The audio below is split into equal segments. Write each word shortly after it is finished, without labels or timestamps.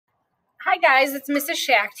Hi guys, it's Mrs.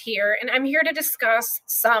 Schacht here, and I'm here to discuss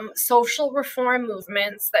some social reform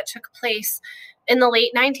movements that took place in the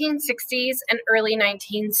late 1960s and early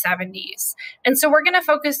 1970s. And so we're going to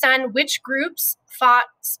focus on which groups fought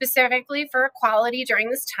specifically for equality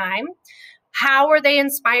during this time, how were they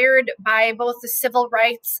inspired by both the civil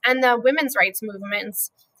rights and the women's rights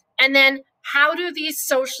movements, and then how do these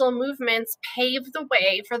social movements pave the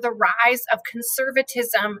way for the rise of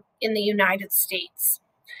conservatism in the United States.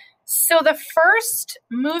 So the first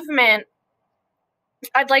movement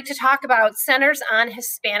I'd like to talk about centers on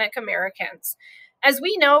Hispanic Americans. As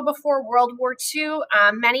we know, before World War II,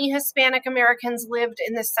 many Hispanic Americans lived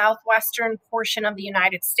in the southwestern portion of the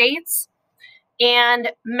United States,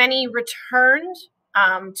 and many returned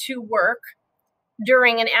to work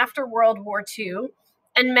during and after World War II,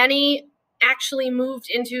 and many actually moved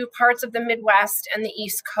into parts of the Midwest and the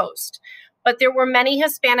East Coast. But there were many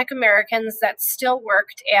Hispanic Americans that still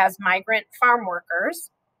worked as migrant farm workers,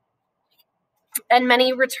 and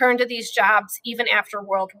many returned to these jobs even after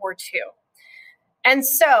World War II. And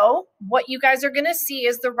so what you guys are going to see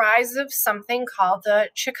is the rise of something called the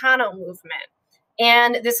Chicano movement.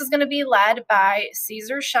 And this is going to be led by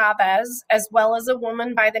Cesar Chavez, as well as a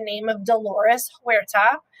woman by the name of Dolores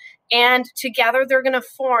Huerta. And together they're going to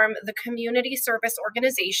form the Community Service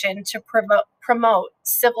Organization to promote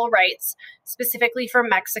civil rights, specifically for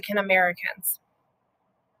Mexican Americans.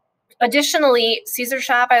 Additionally, Cesar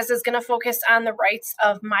Chavez is going to focus on the rights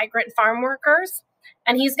of migrant farm workers,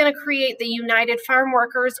 and he's going to create the United Farm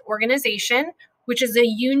Workers Organization, which is a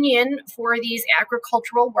union for these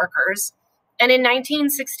agricultural workers. And in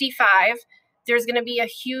 1965, there's going to be a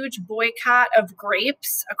huge boycott of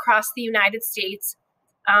grapes across the United States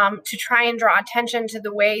to try and draw attention to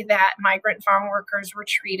the way that migrant farm workers were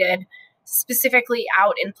treated, specifically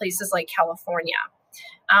out in places like California.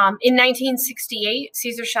 In 1968,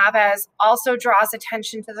 Cesar Chavez also draws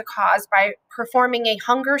attention to the cause by performing a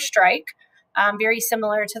hunger strike, very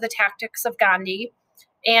similar to the tactics of Gandhi.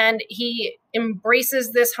 And he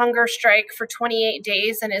embraces this hunger strike for 28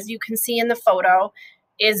 days. And as you can see in the photo,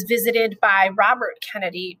 is visited by Robert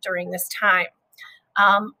Kennedy during this time.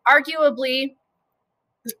 Arguably,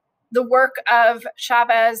 the work of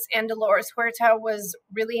Chavez and Dolores Huerta was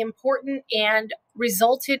really important and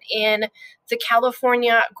resulted in the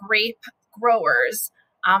California grape growers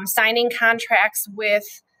signing contracts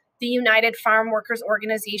with the United Farm Workers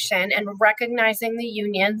Organization and recognizing the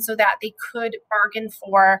union so that they could bargain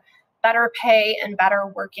for better pay and better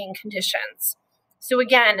working conditions. So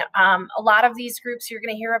again, a lot of these groups you're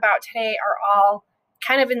going to hear about today are all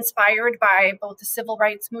kind of inspired by both the civil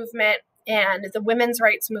rights movement and the women's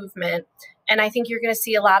rights movement. And I think you're going to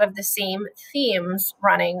see a lot of the same themes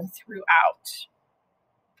running throughout.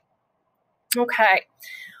 Okay.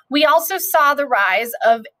 We also saw the rise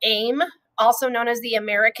of AIM, also known as the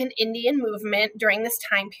American Indian Movement, during this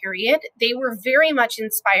time period. They were very much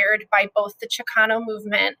inspired by both the Chicano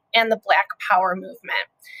movement and the Black Power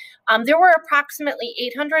movement. There were approximately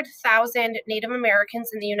 800,000 Native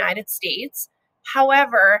Americans in the United States.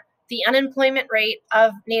 However, the unemployment rate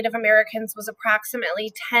of Native Americans was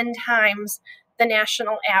approximately 10 times the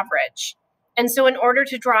national average. And so in order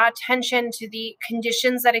to draw attention to the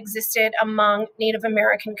conditions that existed among Native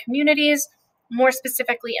American communities, more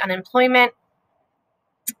specifically unemployment,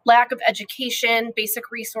 lack of education, basic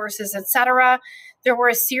resources, etc., there were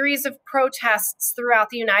a series of protests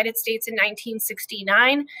throughout the United States in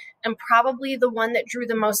 1969, and probably the one that drew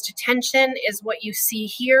the most attention is what you see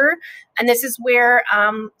here. And this is where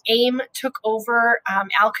AIM took over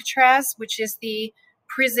Alcatraz, which is the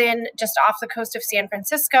prison just off the coast of San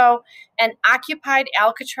Francisco, and occupied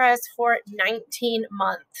Alcatraz for 19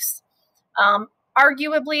 months.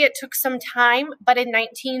 Arguably, it took some time, but in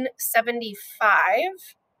 1975,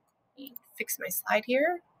 let me fix my slide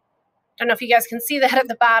here. Don't know if you guys can see that at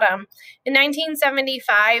the bottom. In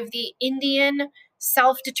 1975, the Indian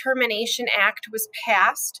Self-Determination Act was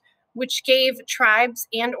passed, which gave tribes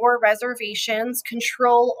and or reservations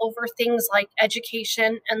control over things like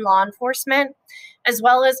education and law enforcement, as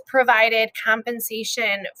well as provided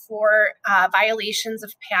compensation for violations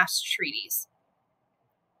of past treaties.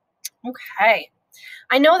 Okay.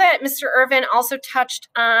 I know that Mr. Irvin also touched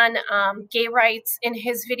on gay rights in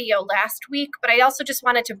his video last week, but I also just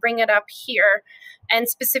wanted to bring it up here and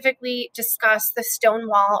specifically discuss the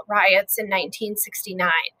Stonewall riots in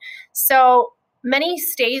 1969. So many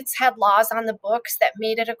states had laws on the books that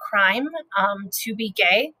made it a crime to be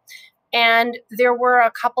gay. And there were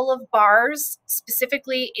a couple of bars,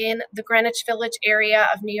 specifically in the Greenwich Village area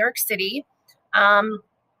of New York City,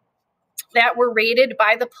 that were raided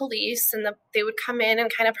by the police, and they would come in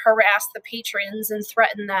and kind of harass the patrons and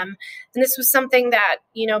threaten them. And this was something that,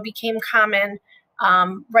 became common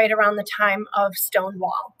right around the time of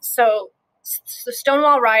Stonewall. So the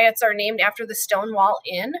Stonewall riots are named after the Stonewall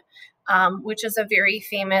Inn, which is a very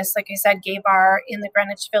famous, like I said, gay bar in the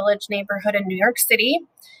Greenwich Village neighborhood in New York City.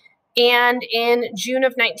 And in June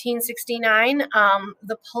of 1969,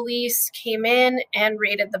 the police came in and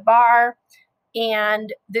raided the bar.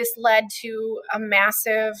 And this led to a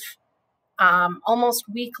massive, almost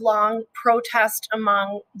week-long protest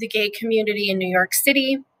among the gay community in New York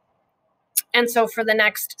City. And so for the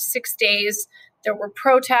next 6 days, there were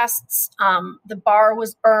protests, the bar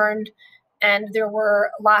was burned, and there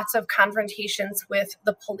were lots of confrontations with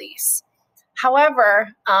the police.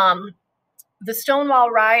 However, the Stonewall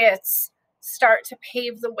riots start to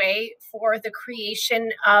pave the way for the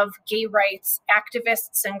creation of gay rights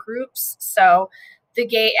activists and groups. So the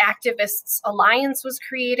Gay Activists Alliance was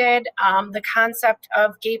created. The concept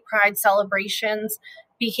of gay pride celebrations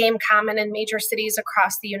became common in major cities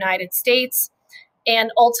across the United States.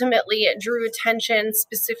 And ultimately, it drew attention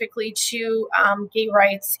specifically to gay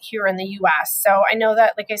rights here in the U.S. So I know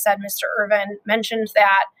that, like I said, Mr. Irvin mentioned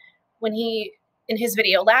that in his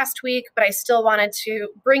video last week, but I still wanted to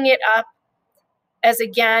bring it up as,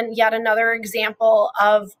 again, yet another example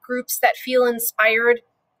of groups that feel inspired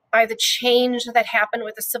by the change that happened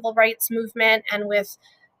with the civil rights movement and with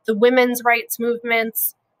the women's rights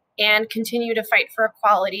movements, and continue to fight for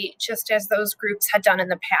equality just as those groups had done in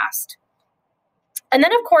the past. And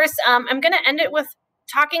then, of course, I'm going to end it with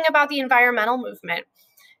talking about the environmental movement.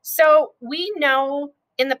 So we know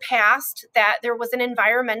in the past that there was an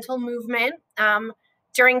environmental movement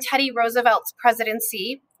during Teddy Roosevelt's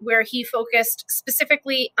presidency, where he focused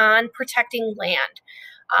specifically on protecting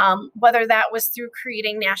land, whether that was through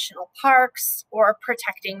creating national parks or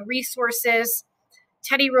protecting resources.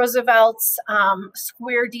 Teddy Roosevelt's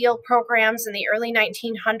Square Deal programs in the early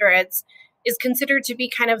 1900s is considered to be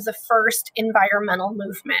kind of the first environmental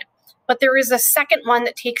movement. But there is a second one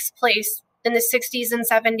that takes place in the 60s and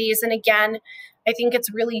 70s. And again, I think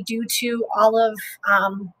it's really due to all of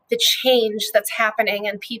the change that's happening,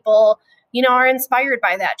 and people, are inspired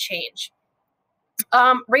by that change.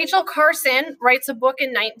 Rachel Carson writes a book in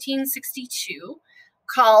 1962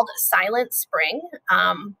 called Silent Spring.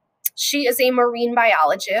 She is a marine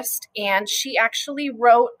biologist, and she actually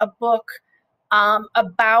wrote a book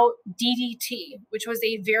about DDT, which was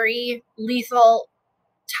a very lethal,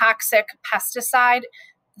 toxic pesticide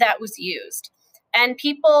that was used. And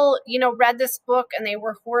people, read this book and they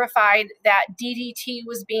were horrified that DDT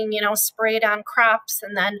was being, sprayed on crops,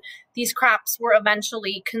 and then these crops were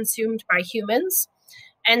eventually consumed by humans.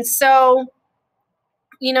 And so,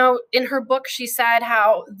 in her book, she said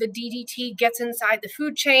how the DDT gets inside the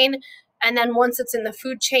food chain, and then once it's in the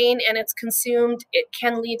food chain and it's consumed, it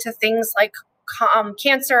can lead to things like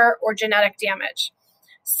cancer or genetic damage.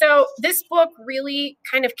 So this book really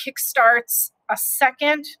kind of kickstarts a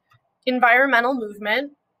second environmental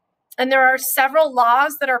movement, and there are several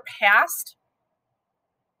laws that are passed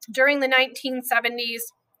during the 1970s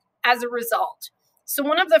as a result. So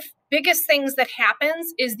one of the biggest things that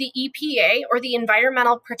happens is the EPA, or the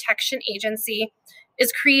Environmental Protection Agency,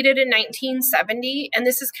 is created in 1970, and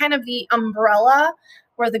this is kind of the umbrella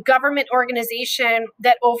or the government organization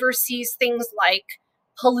that oversees things like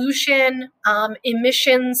pollution,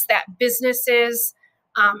 emissions that businesses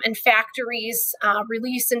and factories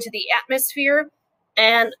release into the atmosphere.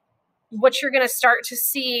 And what you're going to start to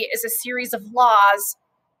see is a series of laws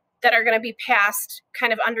that are going to be passed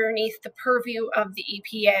kind of underneath the purview of the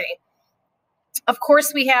EPA. Of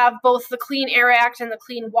course, we have both the Clean Air Act and the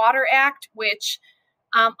Clean Water Act, which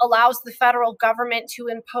allows the federal government to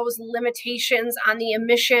impose limitations on the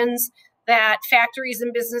emissions that factories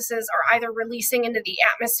and businesses are either releasing into the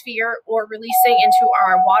atmosphere or releasing into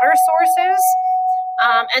our water sources.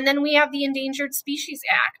 And then we have the Endangered Species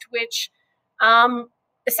Act, which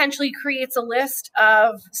essentially creates a list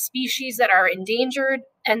of species that are endangered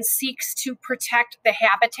and seeks to protect the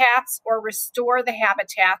habitats or restore the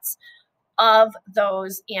habitats of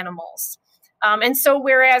those animals. And so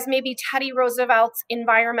whereas maybe Teddy Roosevelt's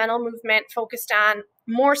environmental movement focused on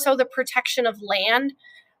more so the protection of land,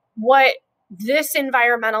 what this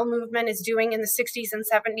environmental movement is doing in the 60s and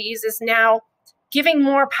 70s is now giving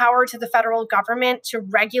more power to the federal government to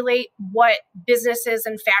regulate what businesses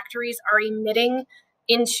and factories are emitting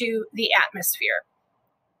into the atmosphere.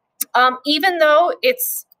 Even though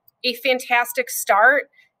it's a fantastic start,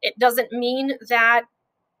 it doesn't mean that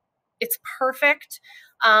it's perfect.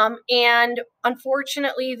 And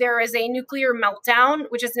unfortunately, there is a nuclear meltdown,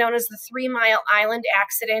 which is known as the 3 Mile Island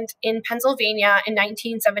accident in Pennsylvania in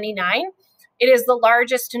 1979. It is the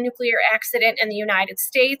largest nuclear accident in the United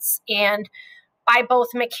States, and by both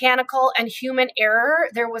mechanical and human error,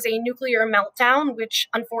 there was a nuclear meltdown, which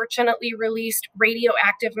unfortunately released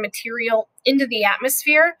radioactive material into the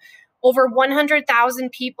atmosphere. Over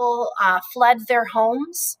 100,000 people fled their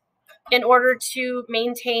homes in order to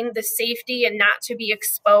maintain the safety and not to be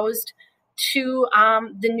exposed to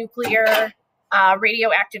the nuclear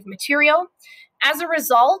radioactive material. As a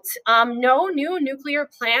result, no new nuclear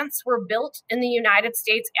plants were built in the United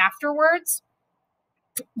States afterwards.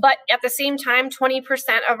 But at the same time, 20%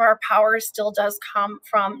 of our power still does come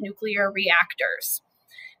from nuclear reactors.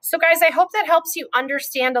 So guys, I hope that helps you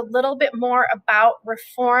understand a little bit more about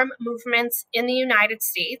reform movements in the United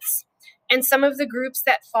States and some of the groups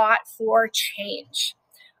that fought for change.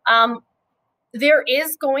 There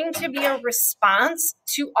is going to be a response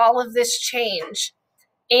to all of this change,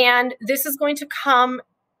 and this is going to come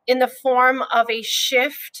in the form of a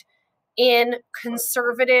shift in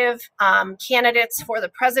conservative candidates for the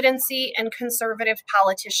presidency and conservative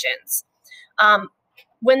politicians.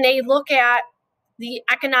 When they look at the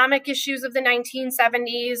economic issues of the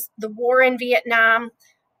 1970s, the war in Vietnam,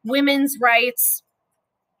 women's rights,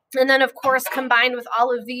 and then, of course, combined with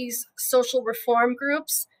all of these social reform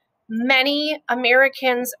groups, many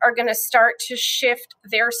Americans are going to start to shift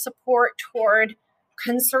their support toward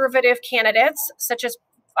conservative candidates, such as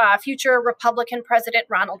future Republican President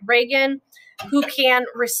Ronald Reagan, who can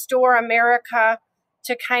restore America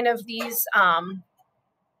to kind of these,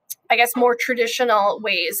 I guess, more traditional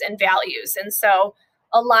ways and values. And so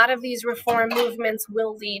a lot of these reform movements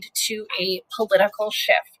will lead to a political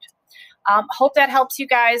shift. Hope that helps you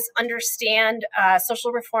guys understand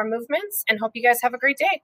social reform movements, and hope you guys have a great day.